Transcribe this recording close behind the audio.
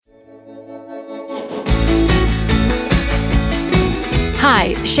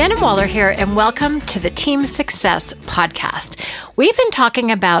Shannon Waller here, and welcome to the Team Success Podcast. We've been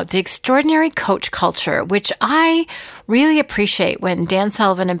talking about the extraordinary coach culture, which I really appreciate when Dan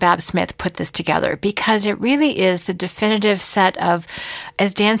Sullivan and Bab Smith put this together, because it really is the definitive set of,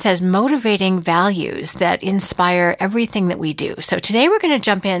 as Dan says, motivating values that inspire everything that we do. So today we're going to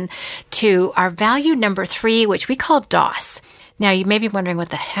jump in to our value number 3, which we call DOS. Now, you may be wondering what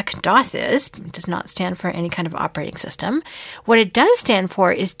the heck DOS is. It does not stand for any kind of operating system. What it does stand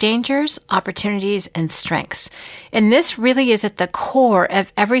for is dangers, opportunities, and strengths. And this really is at the core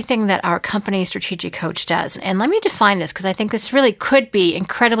of everything that our company Strategic Coach does. And let me define this, because I think this really could be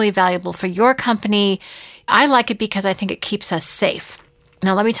incredibly valuable for your company. I like it because I think it keeps us safe.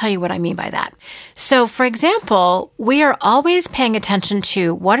 Now, let me tell you what I mean by that. So, for example, we are always paying attention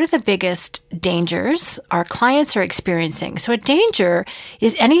to what are the biggest dangers our clients are experiencing. So a danger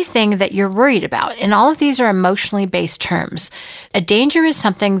is anything that you're worried about. And all of these are emotionally based terms. A danger is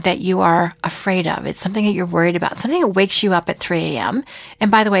something that you are afraid of. It's something that you're worried about, something that wakes you up at 3 a.m. And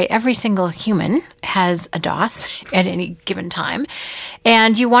by the way, every single human has a DOS at any given time.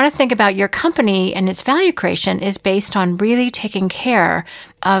 And you want to think about your company and its value creation is based on really taking care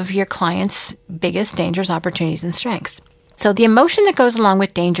of your clients' biggest dangers, opportunities, and strengths. So the emotion that goes along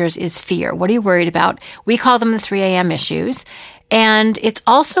with dangers is fear. What are you worried about? We call them the 3 a.m. issues. And it's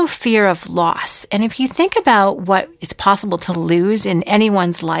also fear of loss. And if you think about what is possible to lose in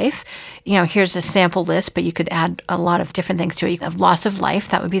anyone's life, here's a sample list, but you could add a lot of different things to it. You have loss of life,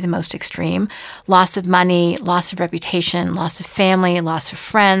 that would be the most extreme. Loss of money, loss of reputation, loss of family, loss of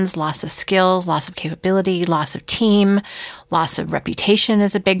friends, loss of skills, loss of capability, loss of team, loss of reputation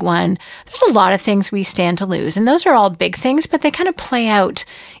is a big one. There's a lot of things we stand to lose. And those are all big things, but they kind of play out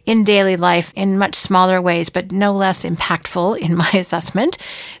in daily life in much smaller ways, but no less impactful in my assessment.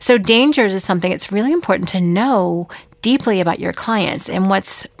 So dangers is something it's really important to know deeply about your clients. And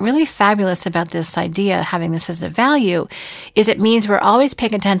what's really fabulous about this idea, having this as a value, is it means we're always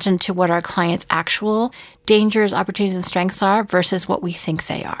paying attention to what our clients' actual dangers, opportunities, and strengths are versus what we think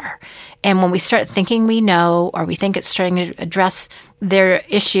they are. And when we start thinking we know, or we think it's starting to address their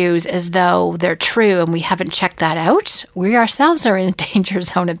issues as though they're true and we haven't checked that out, we ourselves are in a danger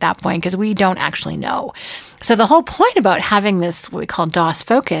zone at that point because we don't actually know. So the whole point about having this, what we call DOS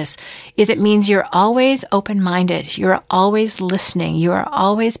focus, is it means you're always open-minded. You're always listening. You are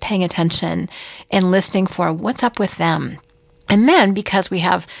always paying attention and listening for what's up with them. And then, because we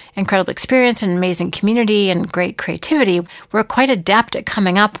have incredible experience and amazing community and great creativity, we're quite adept at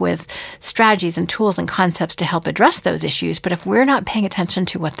coming up with strategies and tools and concepts to help address those issues. But if we're not paying attention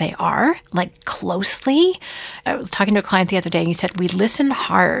to what they are, like closely, I was talking to a client the other day and he said, we listen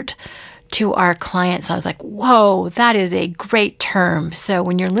hard to our clients. I was like, whoa, that is a great term. So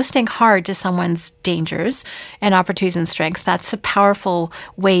when you're listening hard to someone's dangers and opportunities and strengths, that's a powerful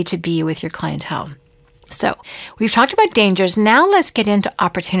way to be with your clientele. So we've talked about dangers. Now let's get into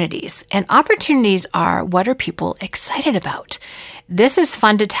opportunities. And opportunities are, what are people excited about? This is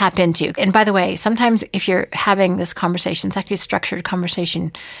fun to tap into. And by the way, sometimes if you're having this conversation, it's actually a structured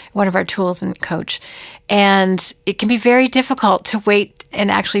conversation, one of our tools in Coach. And it can be very difficult to wait and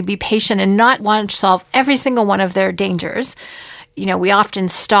actually be patient and not want to solve every single one of their dangers. We often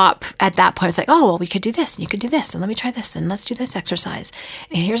stop at that point. It's like, oh, well, we could do this, and you could do this, and let me try this, and let's do this exercise.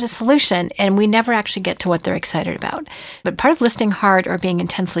 And here's a solution. And we never actually get to what they're excited about. But part of listening hard or being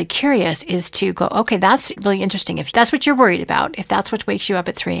intensely curious is to go, okay, that's really interesting. If that's what you're worried about, if that's what wakes you up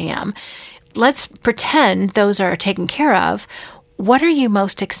at 3 a.m., let's pretend those are taken care of. What are you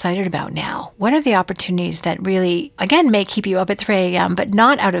most excited about now? What are the opportunities that really, again, may keep you up at 3 a.m., but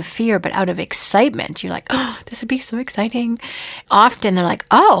not out of fear, but out of excitement? You're like, oh, this would be so exciting. Often they're like,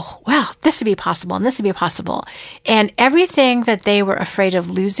 oh, wow, this would be possible and this would be possible. And everything that they were afraid of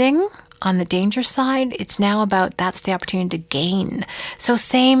losing on the danger side, it's now about that's the opportunity to gain. So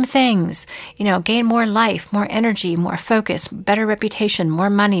same things, gain more life, more energy, more focus, better reputation, more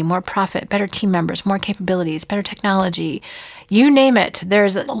money, more profit, better team members, more capabilities, better technology. You name it.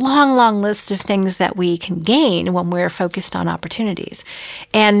 There's a long, long list of things that we can gain when we're focused on opportunities.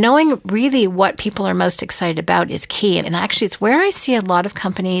 And knowing really what people are most excited about is key. And actually, it's where I see a lot of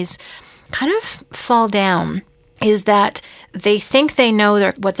companies kind of fall down, is that they think they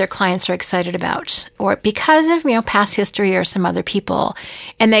know what their clients are excited about, or because of past history or some other people,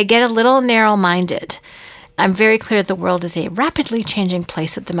 and they get a little narrow-minded. I'm very clear the world is a rapidly changing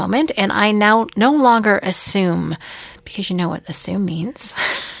place at the moment, and I now no longer assume, because you know what assume means.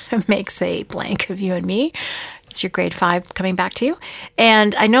 It makes a blank of you and me. It's your grade 5 coming back to you.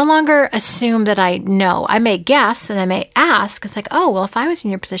 And I no longer assume that I know. I may guess and I may ask. It's like, oh, well, if I was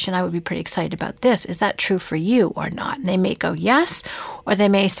in your position, I would be pretty excited about this. Is that true for you or not? And they may go yes, or they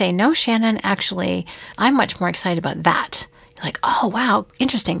may say, no, Shannon, actually, I'm much more excited about that. You're like, oh, wow,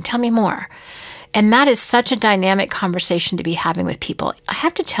 interesting. Tell me more. And that is such a dynamic conversation to be having with people. I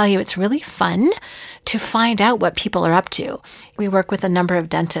have to tell you, it's really fun to find out what people are up to. We work with a number of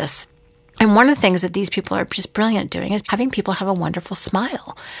dentists. And one of the things that these people are just brilliant doing is having people have a wonderful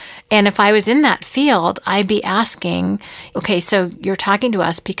smile. And if I was in that field, I'd be asking, okay, so you're talking to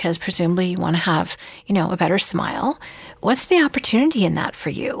us because presumably you want to have, a better smile. What's the opportunity in that for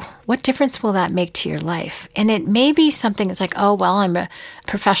you? What difference will that make to your life? And it may be something that's like, oh, well, I'm a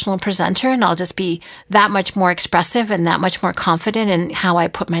professional presenter and I'll just be that much more expressive and that much more confident in how I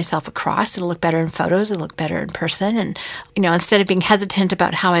put myself across. It'll look better in photos. It'll look better in person. And, instead of being hesitant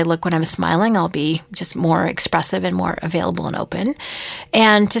about how I look when I'm smiling, I'll be just more expressive and more available and open.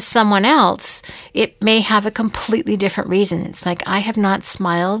 And to someone else, it may have a completely different reason. It's like, I have not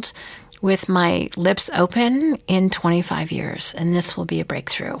smiled with my lips open in 25 years, and this will be a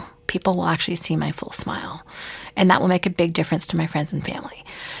breakthrough. People will actually see my full smile, and that will make a big difference to my friends and family.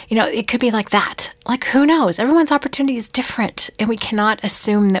 It could be like that. Like, who knows? Everyone's opportunity is different, and we cannot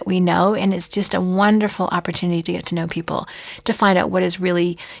assume that we know, and it's just a wonderful opportunity to get to know people, to find out what is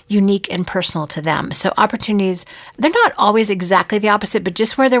really unique and personal to them. So opportunities, they're not always exactly the opposite, but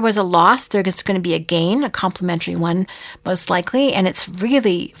just where there was a loss, there's going to be a gain, a complementary one, most likely, and it's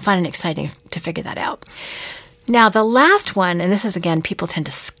really fun and exciting to figure that out. Now, the last one, and this is, again, people tend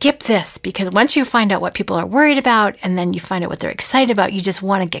to skip this because once you find out what people are worried about and then you find out what they're excited about, you just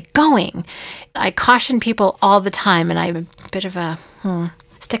want to get going. I caution people all the time, and I have a bit of a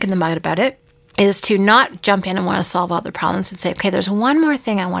stick in the mud about it, is to not jump in and want to solve all the problems and say, okay, there's one more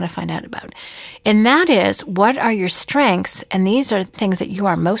thing I want to find out about. And that is, what are your strengths? And these are things that you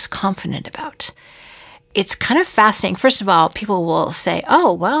are most confident about. It's kind of fascinating. First of all, people will say,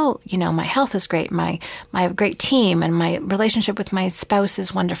 oh, well, my health is great. I have a great team and my relationship with my spouse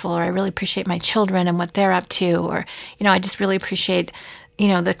is wonderful, or I really appreciate my children and what they're up to, or, I just really appreciate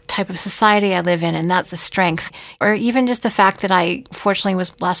the type of society I live in, and that's the strength. Or even just the fact that I fortunately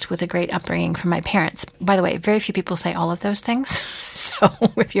was blessed with a great upbringing from my parents. By the way, very few people say all of those things. So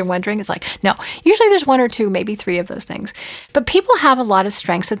if you're wondering, it's like, no, usually there's one or two, maybe three of those things. But people have a lot of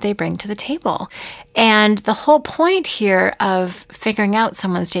strengths that they bring to the table. And the whole point here of figuring out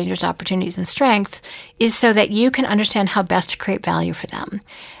someone's dangers, opportunities, and strengths is so that you can understand how best to create value for them.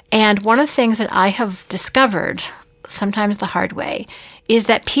 And one of the things that I have discovered, sometimes the hard way, is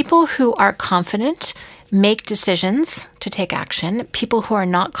that people who are confident make decisions to take action. People who are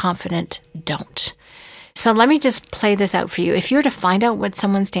not confident don't. So let me just play this out for you. If you were to find out what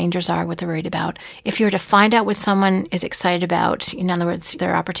someone's dangers are, what they're worried about, if you were to find out what someone is excited about, in other words,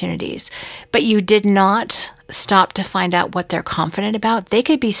 their opportunities, but you did not stop to find out what they're confident about, they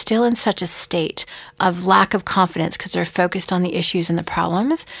could be still in such a state of lack of confidence because they're focused on the issues and the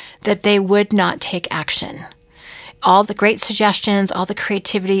problems that they would not take action. All the great suggestions, all the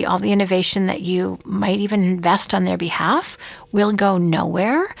creativity, all the innovation that you might even invest on their behalf will go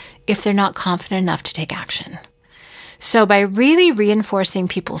nowhere if they're not confident enough to take action. So by really reinforcing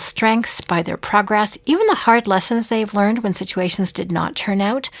people's strengths, by their progress, even the hard lessons they've learned when situations did not turn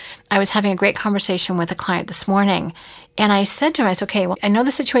out. I was having a great conversation with a client this morning, and I said to him, okay, well, I know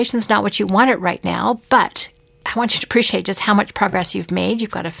the situation's not what you want it right now, but I want you to appreciate just how much progress you've made.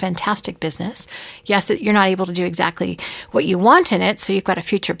 You've got a fantastic business. Yes, you're not able to do exactly what you want in it, so you've got a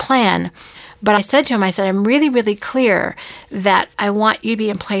future plan. But I said to him, I'm really, really clear that I want you to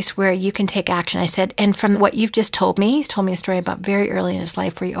be in a place where you can take action. I said, and from what you've just told me, he's told me a story about very early in his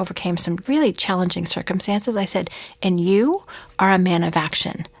life where he overcame some really challenging circumstances. I said, and you are a man of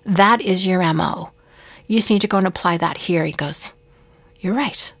action. That is your MO. You just need to go and apply that here. He goes, you're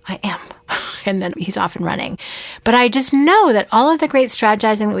right, I am. And then he's off and running. But I just know that all of the great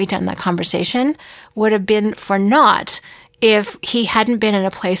strategizing that we've done in that conversation would have been for naught if he hadn't been in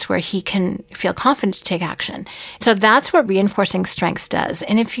a place where he can feel confident to take action. So that's what reinforcing strengths does.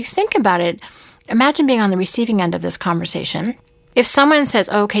 And if you think about it, imagine being on the receiving end of this conversation. If someone says,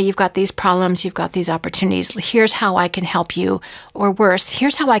 okay, you've got these problems, you've got these opportunities, here's how I can help you, or worse,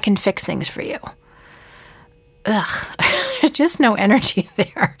 here's how I can fix things for you. There's just no energy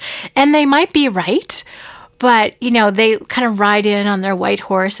there. And they might be right, But, they kind of ride in on their white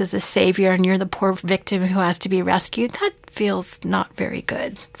horse as a savior, and you're the poor victim who has to be rescued. That feels not very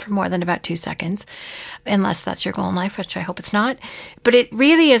good for more than about 2 seconds, unless that's your goal in life, which I hope it's not. But it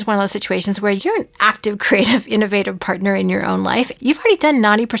really is one of those situations where you're an active, creative, innovative partner in your own life. You've already done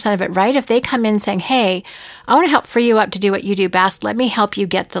 90% of it right. If they come in saying, hey, I want to help free you up to do what you do best. Let me help you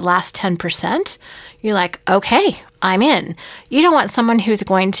get the last 10%. You're like, okay, I'm in. You don't want someone who's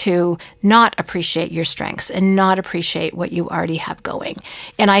going to not appreciate your strengths and not appreciate what you already have going.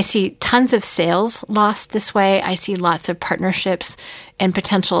 And I see tons of sales lost this way. I see lots of partnerships and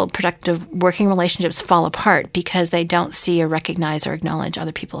potential productive working relationships fall apart because they don't see or recognize or acknowledge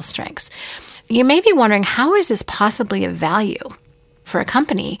other people's strengths. You may be wondering, how is this possibly of value for a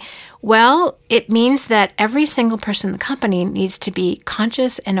company? Well, it means that every single person in the company needs to be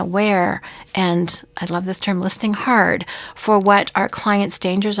conscious and aware, and I love this term, listening hard, for what our clients'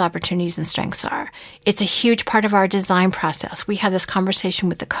 dangers, opportunities, and strengths are. It's a huge part of our design process. We have this conversation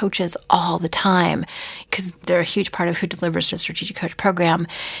with the coaches all the time because they're a huge part of who delivers the Strategic Coach program.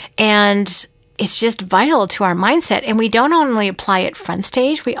 And it's just vital to our mindset. And we don't only apply it front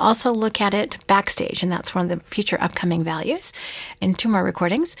stage, we also look at it backstage. And that's one of the future upcoming values in 2 more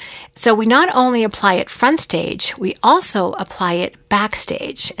recordings. So we not only apply it front stage, we also apply it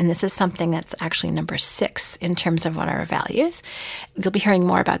backstage. And this is something that's actually number 6 in terms of what our values. You'll be hearing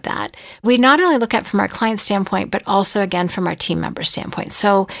more about that. We not only look at it from our client standpoint, but also again from our team member standpoint.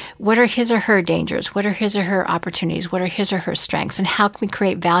 So what are his or her dangers? What are his or her opportunities? What are his or her strengths? And how can we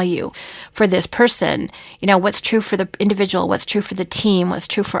create value for this person? What's true for the individual? What's true for the team? What's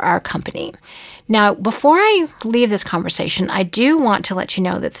true for our company? Now, before I leave this conversation, I do want to let you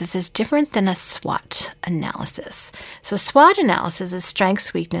know that this is different than a SWOT analysis. So a SWOT analysis is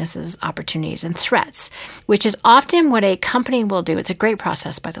strengths, weaknesses, opportunities, and threats, which is often what a company will do. It's a great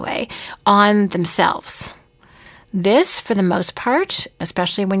process, by the way, on themselves. This, for the most part,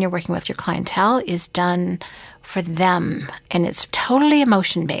 especially when you're working with your clientele, is done for them. And it's totally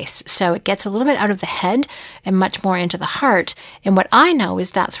emotion-based. So it gets a little bit out of the head and much more into the heart. And what I know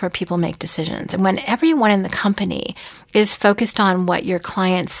is that's where people make decisions. And when everyone in the company is focused on what your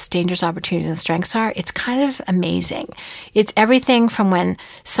client's dangers, opportunities, and strengths are, it's kind of amazing. It's everything from when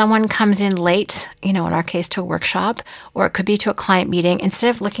someone comes in late, in our case, to a workshop, or it could be to a client meeting,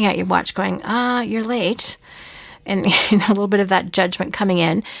 instead of looking at your watch going, you're late, and a little bit of that judgment coming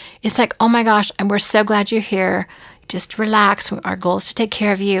in, it's like, oh my gosh, and we're so glad you're here. Just relax. Our goal is to take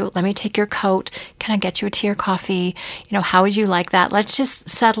care of you. Let me take your coat. Can I get you a tea or coffee? How would you like that? Let's just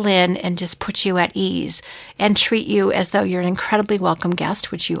settle in and just put you at ease and treat you as though you're an incredibly welcome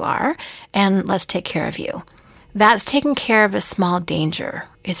guest, which you are, and let's take care of you. That's taking care of a small danger.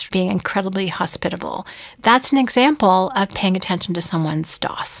 It's being incredibly hospitable. That's an example of paying attention to someone's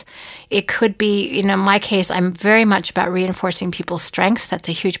DOS. It could be, in my case, I'm very much about reinforcing people's strengths. That's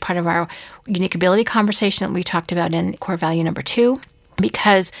a huge part of our unique ability conversation that we talked about in core value number 2.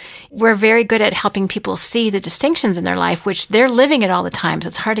 Because we're very good at helping people see the distinctions in their life, which they're living it all the time. So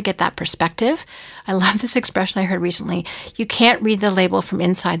it's hard to get that perspective. I love this expression I heard recently. You can't read the label from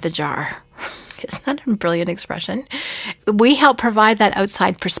inside the jar. Isn't that a brilliant expression? We help provide that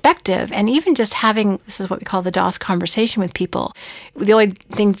outside perspective. And even just having, this is what we call the DOS conversation with people. The only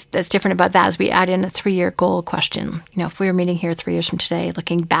thing that's different about that is we add in a 3-year goal question. If we were meeting here 3 years from today,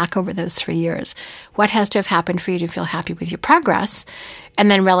 looking back over those 3 years, what has to have happened for you to feel happy with your progress? And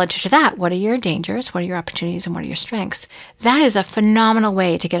then relative to that, what are your dangers, what are your opportunities, and what are your strengths? That is a phenomenal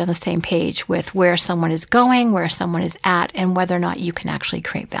way to get on the same page with where someone is going, where someone is at, and whether or not you can actually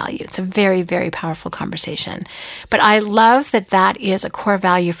create value. It's a very, very powerful conversation. But I love that that is a core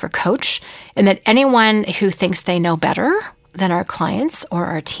value for Coach, and that anyone who thinks they know better than our clients or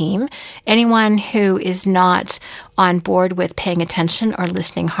our team, anyone who is not on board with paying attention or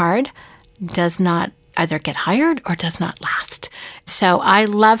listening hard, does not either get hired or does not last. So I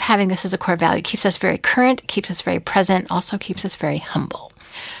love having this as a core value. It keeps us very current, keeps us very present, also keeps us very humble.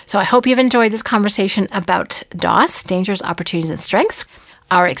 So I hope you've enjoyed this conversation about DOS, dangers, opportunities, and strengths,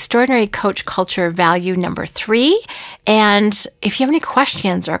 our extraordinary coach culture value number 3. And if you have any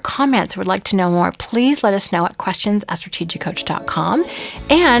questions or comments or would like to know more, please let us know at questions@strategiccoach.com.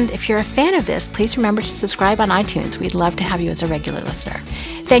 And if you're a fan of this, please remember to subscribe on iTunes. We'd love to have you as a regular listener.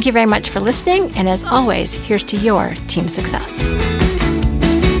 Thank you very much for listening. And as always, here's to your team success.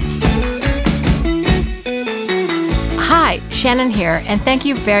 Hi, Shannon here, and thank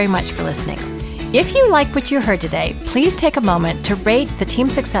you very much for listening. If you like what you heard today, please take a moment to rate the Team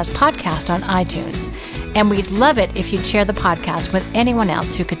Success podcast on iTunes. And we'd love it if you'd share the podcast with anyone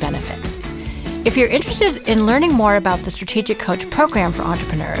else who could benefit. If you're interested in learning more about the Strategic Coach program for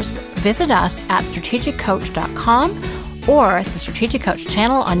entrepreneurs, visit us at strategiccoach.com or the Strategic Coach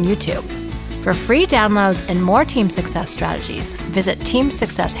channel on YouTube. For free downloads and more team success strategies, visit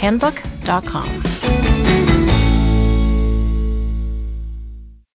teamsuccesshandbook.com.